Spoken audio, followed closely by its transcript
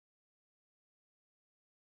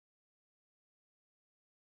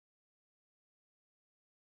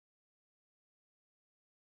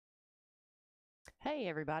Hey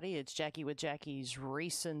everybody, it's Jackie with Jackie's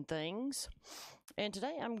Recent Things, and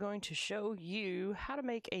today I'm going to show you how to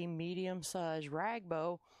make a medium-sized rag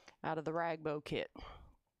bow out of the rag bow kit.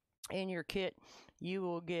 In your kit, you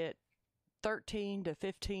will get 13 to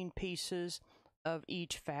 15 pieces of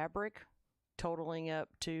each fabric, totaling up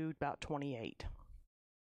to about 28.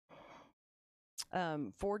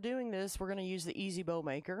 For doing this, we're going to use the EzBow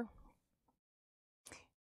Maker.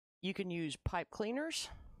 You can use pipe cleaners,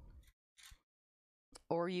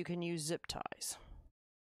 or you can use zip ties.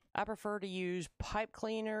 I prefer to use pipe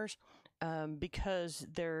cleaners because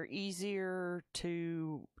they're easier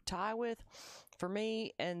to tie with for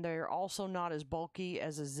me, and they're also not as bulky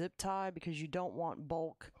as a zip tie because you don't want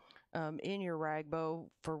bulk in your rag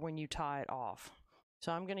bow for when you tie it off.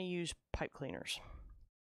 So I'm going to use pipe cleaners.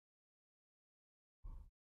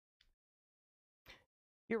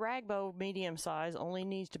 Your rag bow medium size only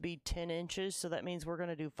needs to be 10 inches, so that means we're going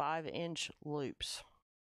to do 5-inch loops.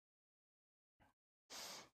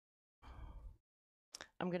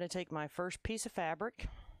 I'm going to take my first piece of fabric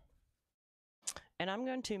and I'm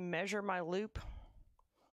going to measure my loop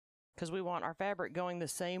because we want our fabric going the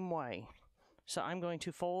same way. So I'm going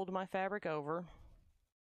to fold my fabric over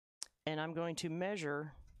and I'm going to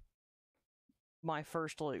measure my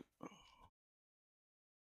first loop.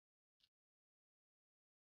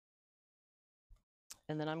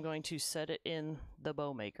 And then I'm going to set it in the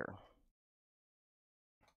bow maker.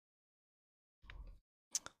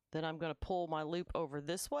 Then I'm going to pull my loop over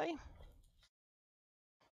this way,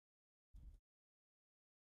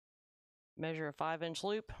 measure a 5-inch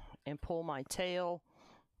loop, and pull my tail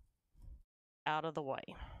out of the way.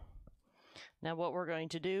 Now what we're going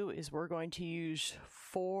to do is we're going to use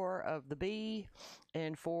 4 of the bee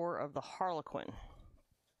and 4 of the harlequin.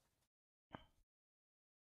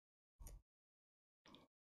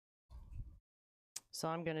 So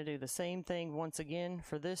I'm going to do the same thing once again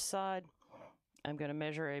for this side. I'm going to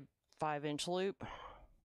measure a 5-inch loop.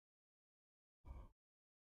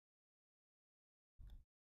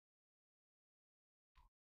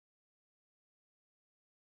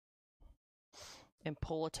 And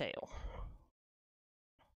pull a tail.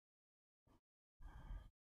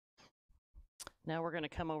 Now we're going to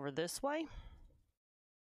come over this way.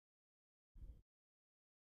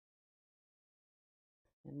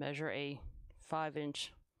 And measure a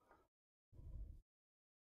 5-inch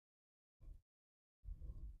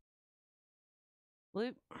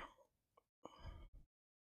loop.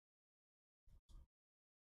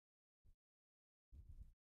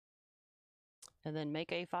 And then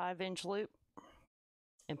make a 5-inch loop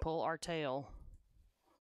and pull our tail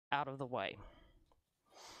out of the way.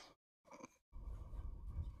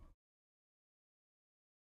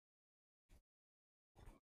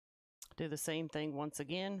 Do the same thing once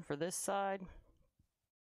again for this side.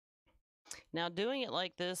 Now doing it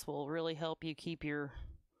like this will really help you keep your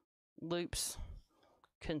loops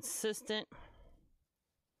consistent.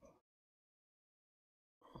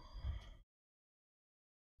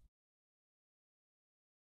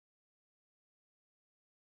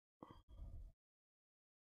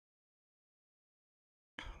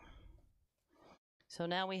 So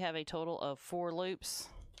now we have a total of 4 loops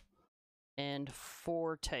and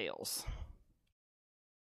 4 tails.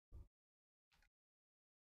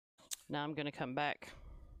 Now I'm going to come back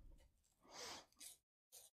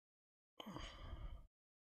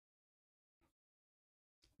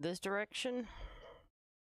this direction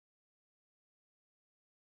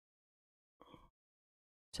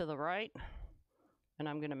to the right, and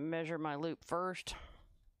I'm going to measure my loop first.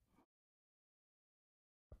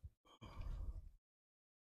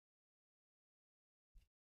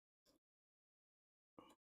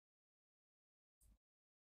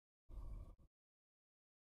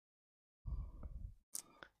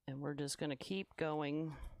 And we're just going to keep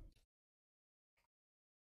going.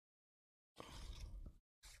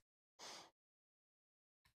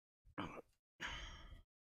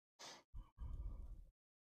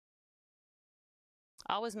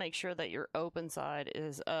 Always make sure that your open side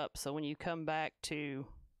is up, so when you come back to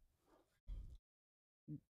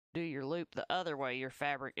do your loop the other way, your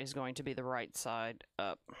fabric is going to be the right side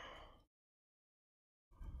up.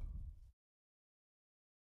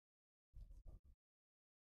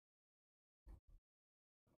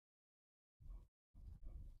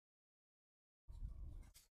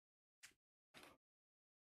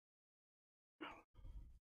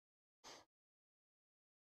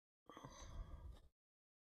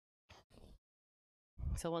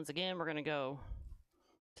 So once again, we're going to go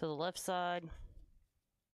to the left side.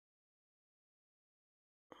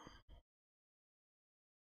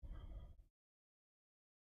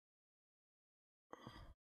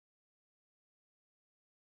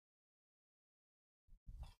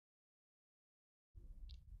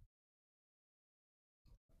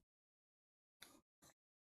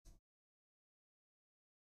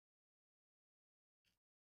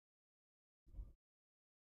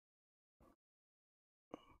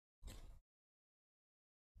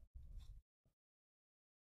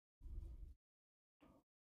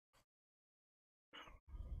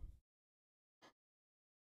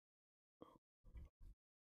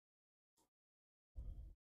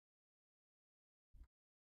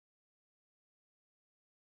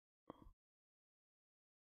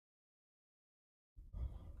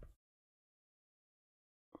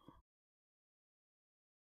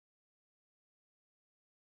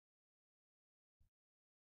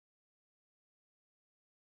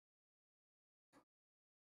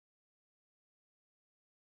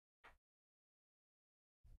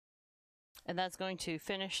 And that's going to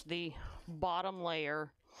finish the bottom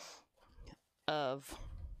layer of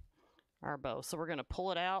our bow. So we're going to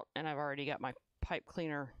pull it out, and I've already got my pipe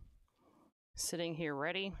cleaner sitting here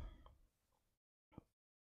ready.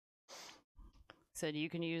 Said you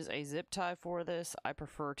can use a zip tie for this. I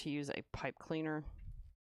prefer to use a pipe cleaner.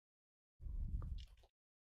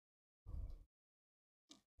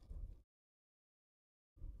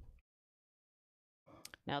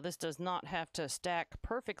 Now this does not have to stack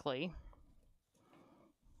perfectly.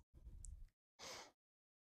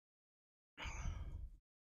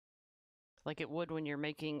 Like it would when you're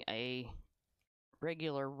making a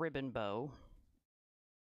regular ribbon bow.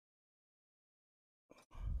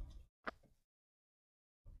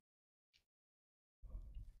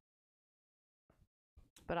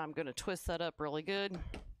 But I'm going to twist that up really good.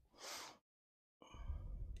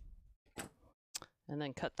 And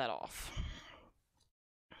then cut that off.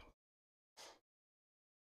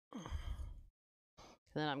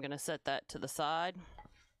 Then I'm going to set that to the side.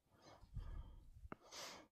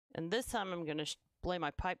 And this time I'm going to lay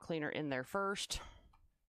my pipe cleaner in there first.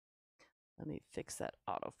 Let me fix that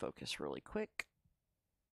autofocus really quick.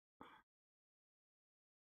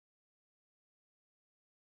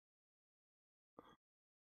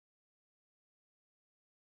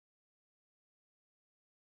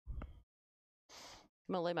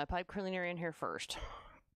 I'm going to lay my pipe cleaner in here first.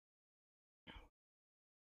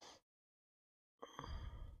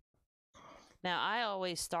 Now I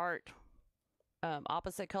always start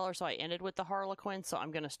opposite color, so I ended with the Harlequin, so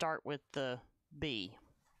I'm going to start with the B.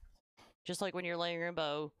 Just like when you're layering a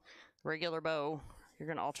bow, regular bow, you're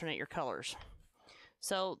going to alternate your colors.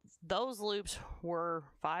 So those loops were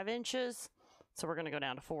 5 inches, so we're going to go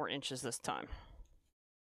down to 4 inches this time.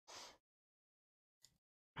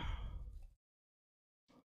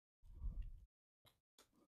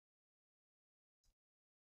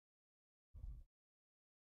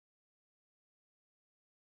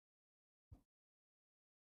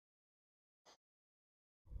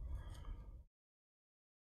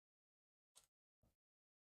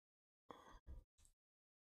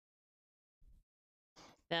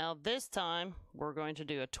 Now this time we're going to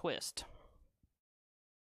do a twist.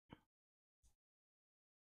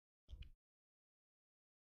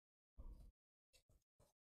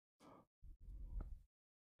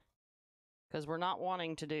 Because we're not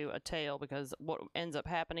wanting to do a tail, because what ends up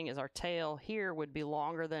happening is our tail here would be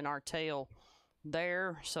longer than our tail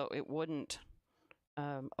there, so it wouldn't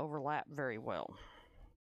overlap very well.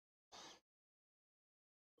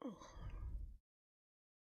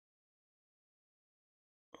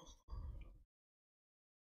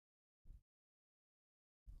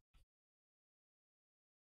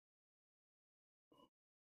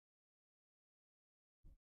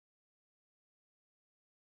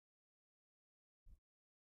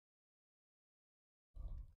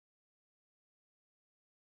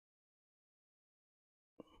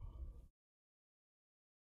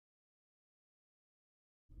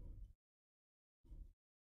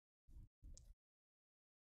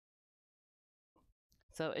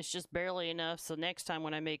 So it's just barely enough. So next time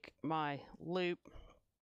when I make my loop,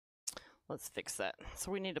 let's fix that.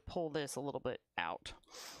 So we need to pull this a little bit out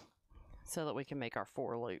so that we can make our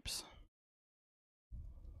 4 loops.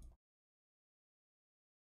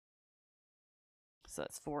 So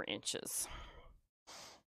that's 4 inches.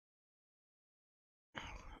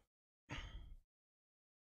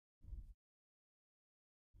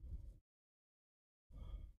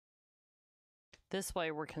 This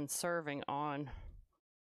way we're conserving on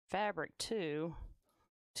fabric too,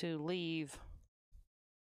 to leave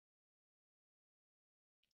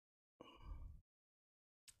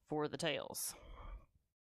for the tails.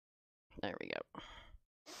 There we go.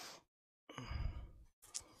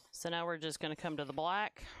 So now we're just going to come to the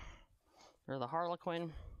black, or the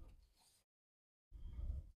Harlequin.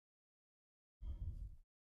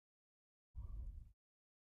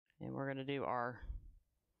 And we're going to do our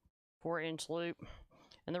 4-inch loop.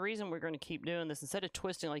 And the reason we're going to keep doing this, instead of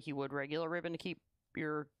twisting like you would regular ribbon to keep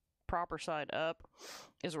your proper side up,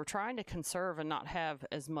 is we're trying to conserve and not have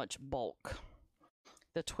as much bulk.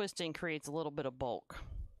 The twisting creates a little bit of bulk.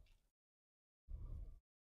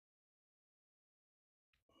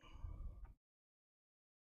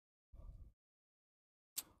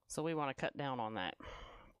 So we want to cut down on that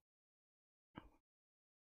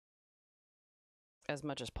as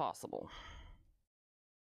much as possible.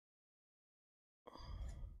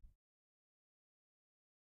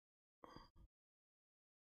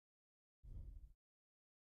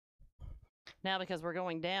 Now, because we're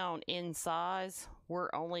going down in size, we're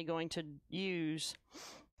only going to use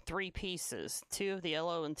 3 pieces, 2 of the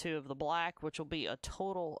yellow and 2 of the black, which will be a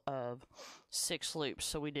total of 6 loops.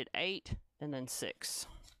 So we did 8 and then 6.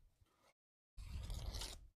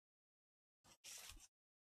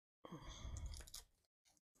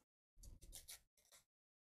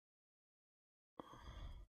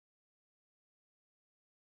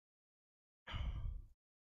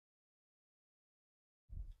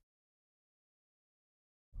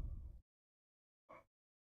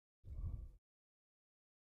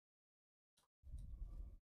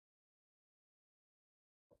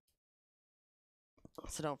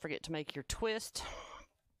 So don't forget to make your twist.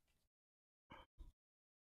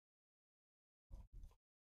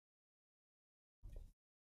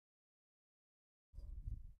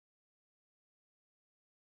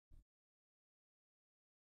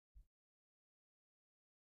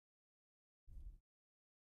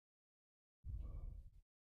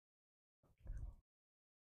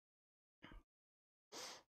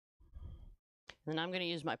 Then I'm going to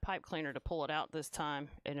use my pipe cleaner to pull it out this time,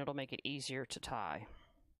 and it'll make it easier to tie.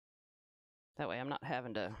 That way I'm not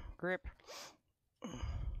having to grip.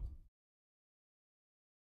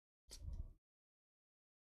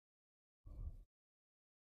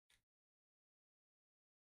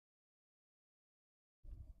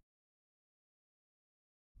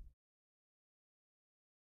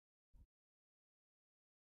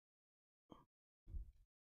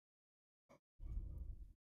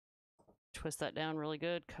 Twist that down really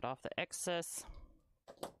good, cut off the excess.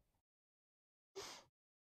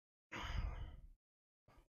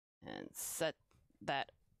 And set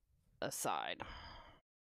that aside.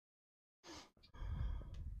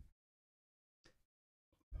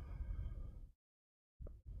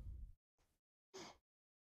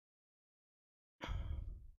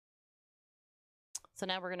 So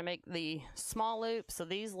now we're going to make the small loops. So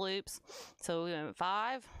these loops, so we went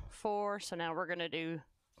 5, 4, so now we're going to do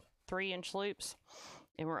 3-inch loops,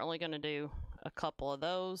 and we're only going to do a couple of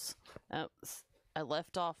those. I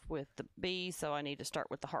left off with the bee, so I need to start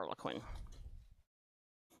with the harlequin.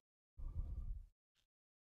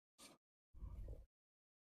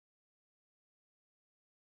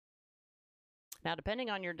 Now, depending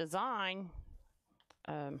on your design,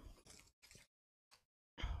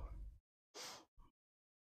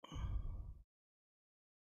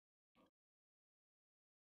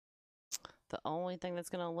 the only thing that's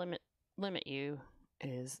going to limit you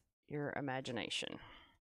is your imagination.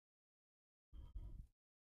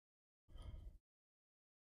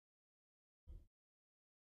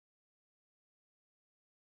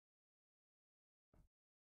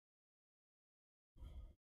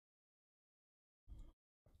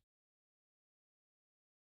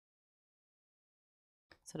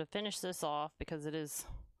 So to finish this off, because it is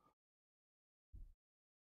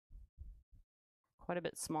quite a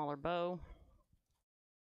bit smaller bow,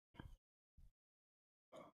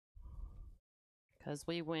 because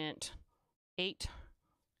we went 8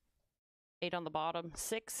 on the bottom,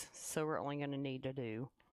 6, so we're only going to need to do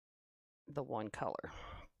the one color.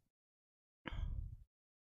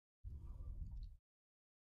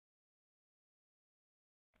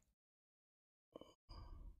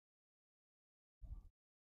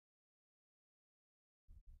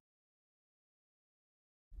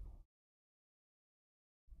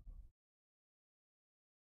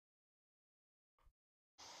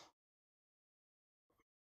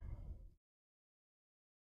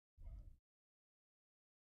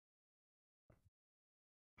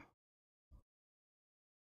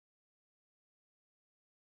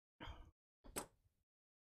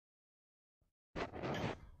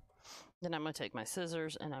 Then I'm going to take my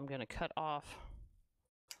scissors and I'm going to cut off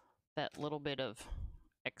that little bit of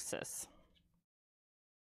excess.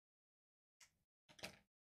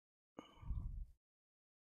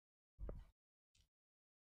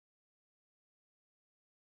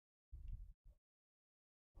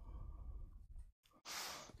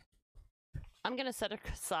 I'm going to set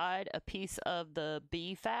aside a piece of the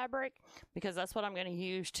bee fabric because that's what I'm going to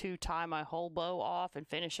use to tie my whole bow off and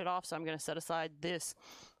finish it off. So I'm going to set aside this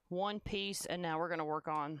one piece, and now we're going to work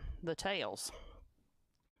on the tails.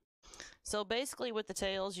 So basically with the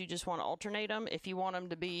tails, you just want to alternate them. If you want them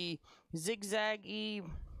to be zigzaggy,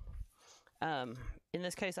 in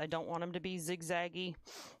this case, I don't want them to be zigzaggy.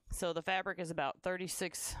 So the fabric is about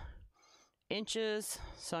 36 inches.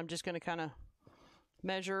 So I'm just going to kind of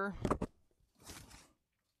measure.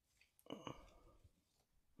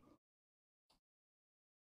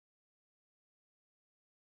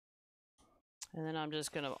 And then I'm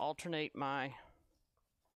just going to alternate my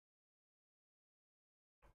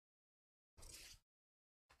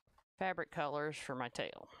fabric colors for my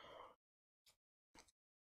tail.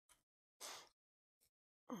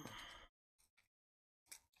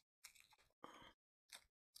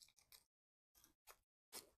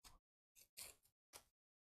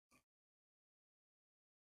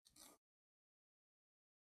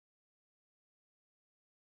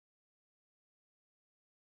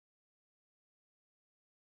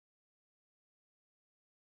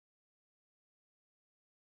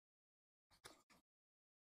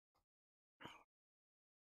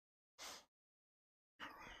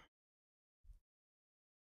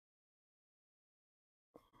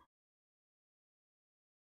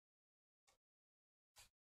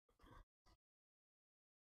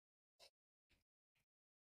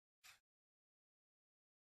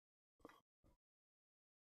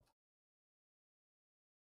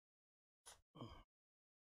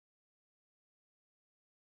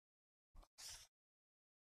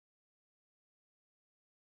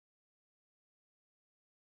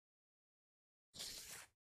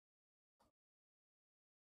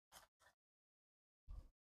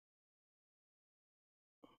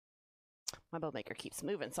 My bow maker keeps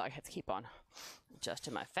moving, so I have to keep on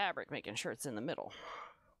adjusting my fabric, making sure it's in the middle.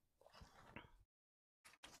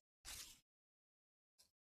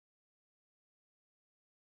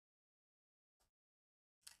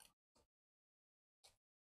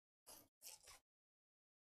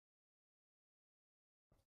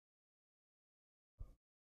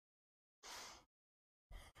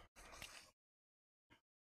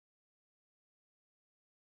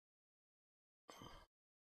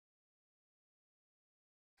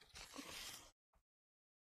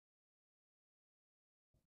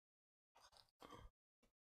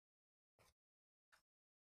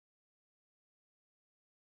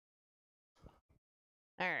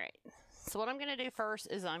 All right, so what I'm going to do first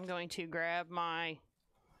is I'm going to grab my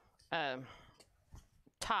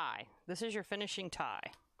tie. This is your finishing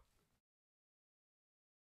tie.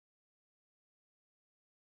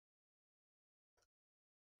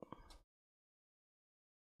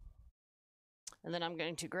 And then I'm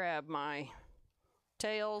going to grab my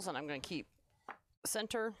tails and I'm going to keep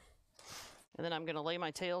center. And then I'm going to lay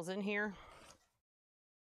my tails in here.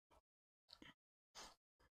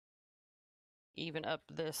 Even up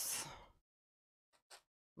this,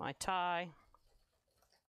 my tie.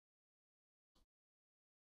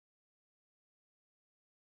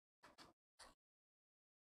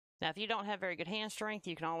 Now, if you don't have very good hand strength,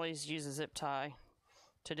 you can always use a zip tie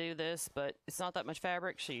to do this, but it's not that much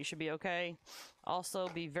fabric, so you should be okay. Also,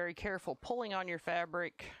 be very careful pulling on your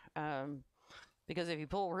fabric, because if you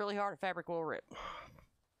pull really hard, fabric will rip.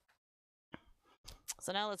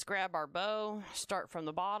 So now let's grab our bow, start from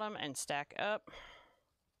the bottom and stack up.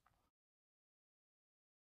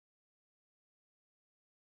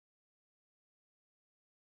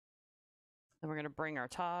 Then we're going to bring our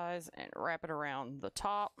ties and wrap it around the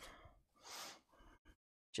top.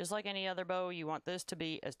 Just like any other bow, you want this to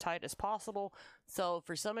be as tight as possible. So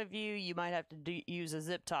for some of you, you might have to use a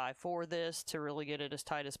zip tie for this to really get it as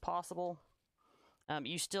tight as possible.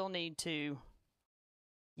 You still need to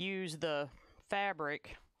use the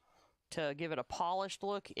fabric to give it a polished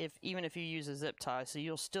look, even if you use a zip tie. So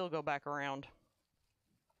you'll still go back around.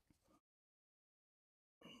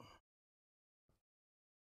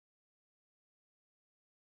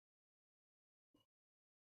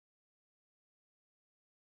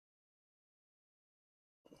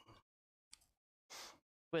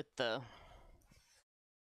 With the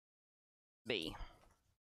bee.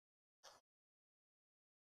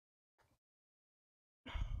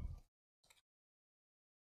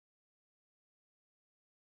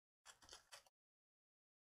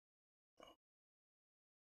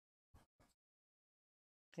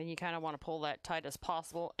 And you kind of want to pull that tight as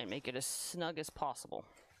possible and make it as snug as possible.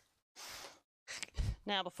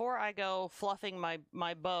 Now, before I go fluffing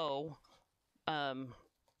my bow,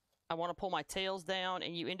 I want to pull my tails down,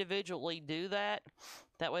 and you individually do that.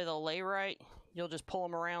 That way they'll lay right. You'll just pull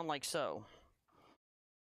them around like so.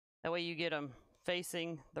 That way you get them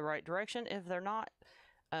facing the right direction. If they're not,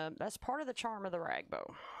 that's part of the charm of the rag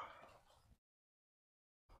bow.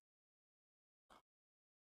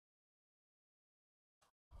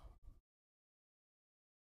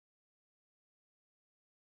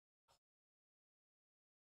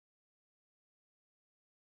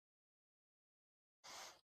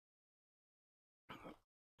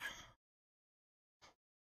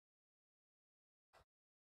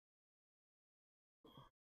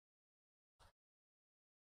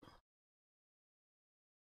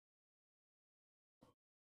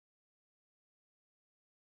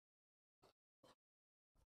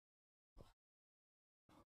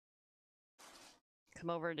 Come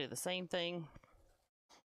over and do the same thing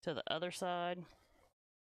to the other side.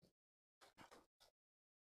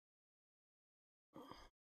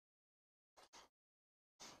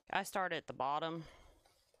 I start at the bottom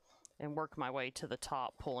and work my way to the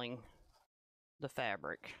top, pulling the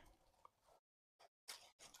fabric.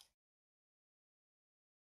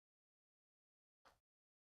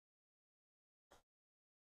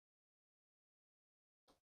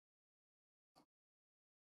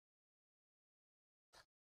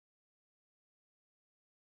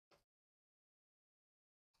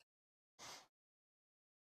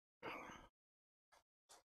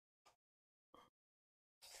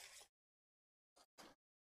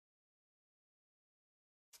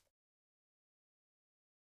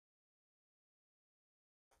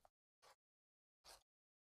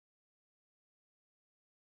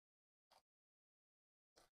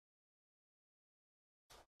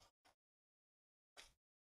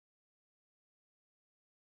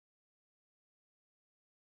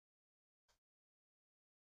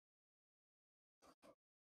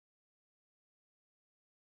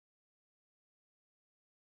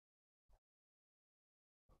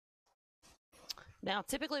 Now,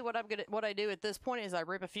 typically what I do at this point is I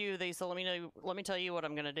rip a few of these, so let me tell you what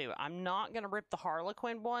I'm gonna do. I'm not gonna rip the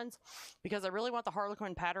Harlequin ones because I really want the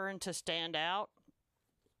Harlequin pattern to stand out.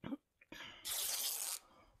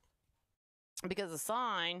 Because the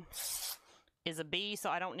sign is a bee,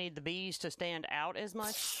 so I don't need the bees to stand out as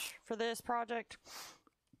much for this project.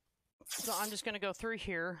 So I'm just gonna go through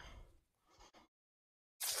here.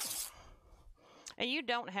 And you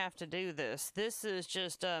don't have to do this. This is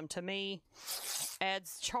just, to me,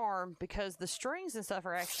 adds charm because the strings and stuff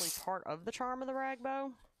are actually part of the charm of the rag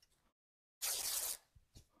bow.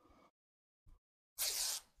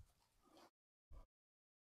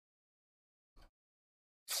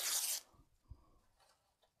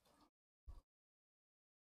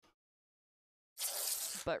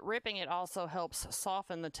 But ripping it also helps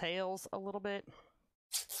soften the tails a little bit.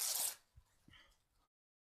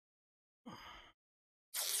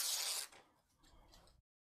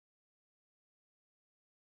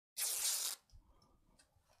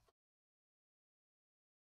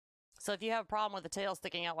 So if you have a problem with the tail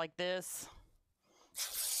sticking out like this,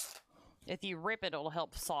 if you rip it, it'll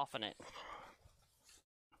help soften it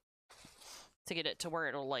to get it to where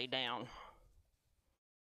it'll lay down.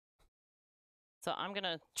 So I'm going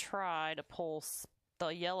to try to pull, the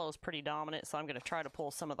yellow is pretty dominant, so I'm going to try to pull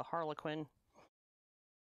some of the Harlequin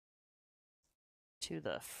to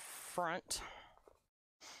the front.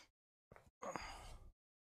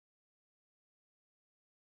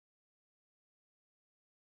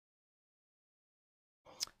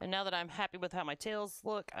 And now that I'm happy with how my tails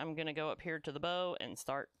look, I'm going to go up here to the bow and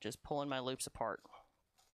start just pulling my loops apart.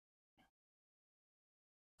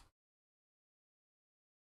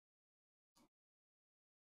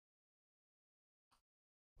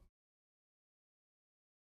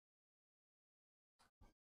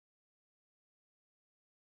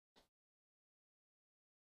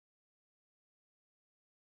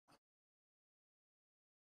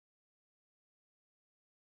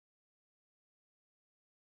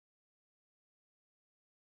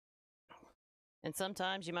 And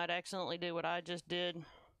sometimes you might accidentally do what I just did,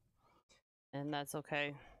 and that's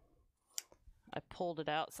okay. I pulled it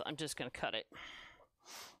out, so I'm just going to cut it.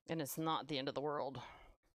 And it's not the end of the world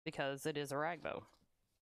because it is a rag bow.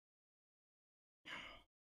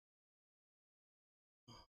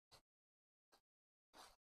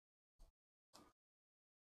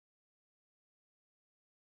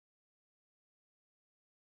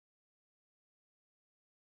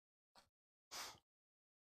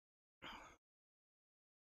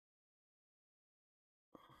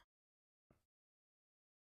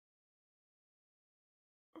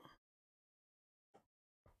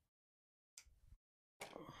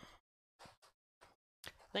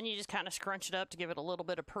 Then you just kind of scrunch it up to give it a little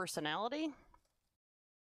bit of personality.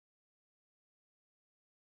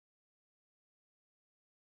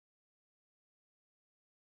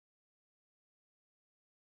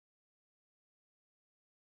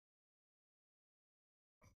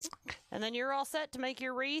 And then you're all set to make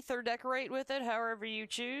your wreath or decorate with it however you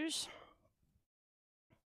choose.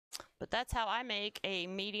 But that's how I make a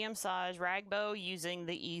medium-sized rag bow using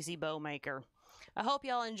the EzBow Maker. I hope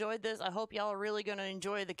y'all enjoyed this. I hope y'all are really going to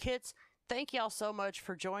enjoy the kits. Thank y'all so much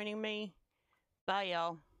for joining me. Bye,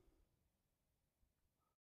 y'all.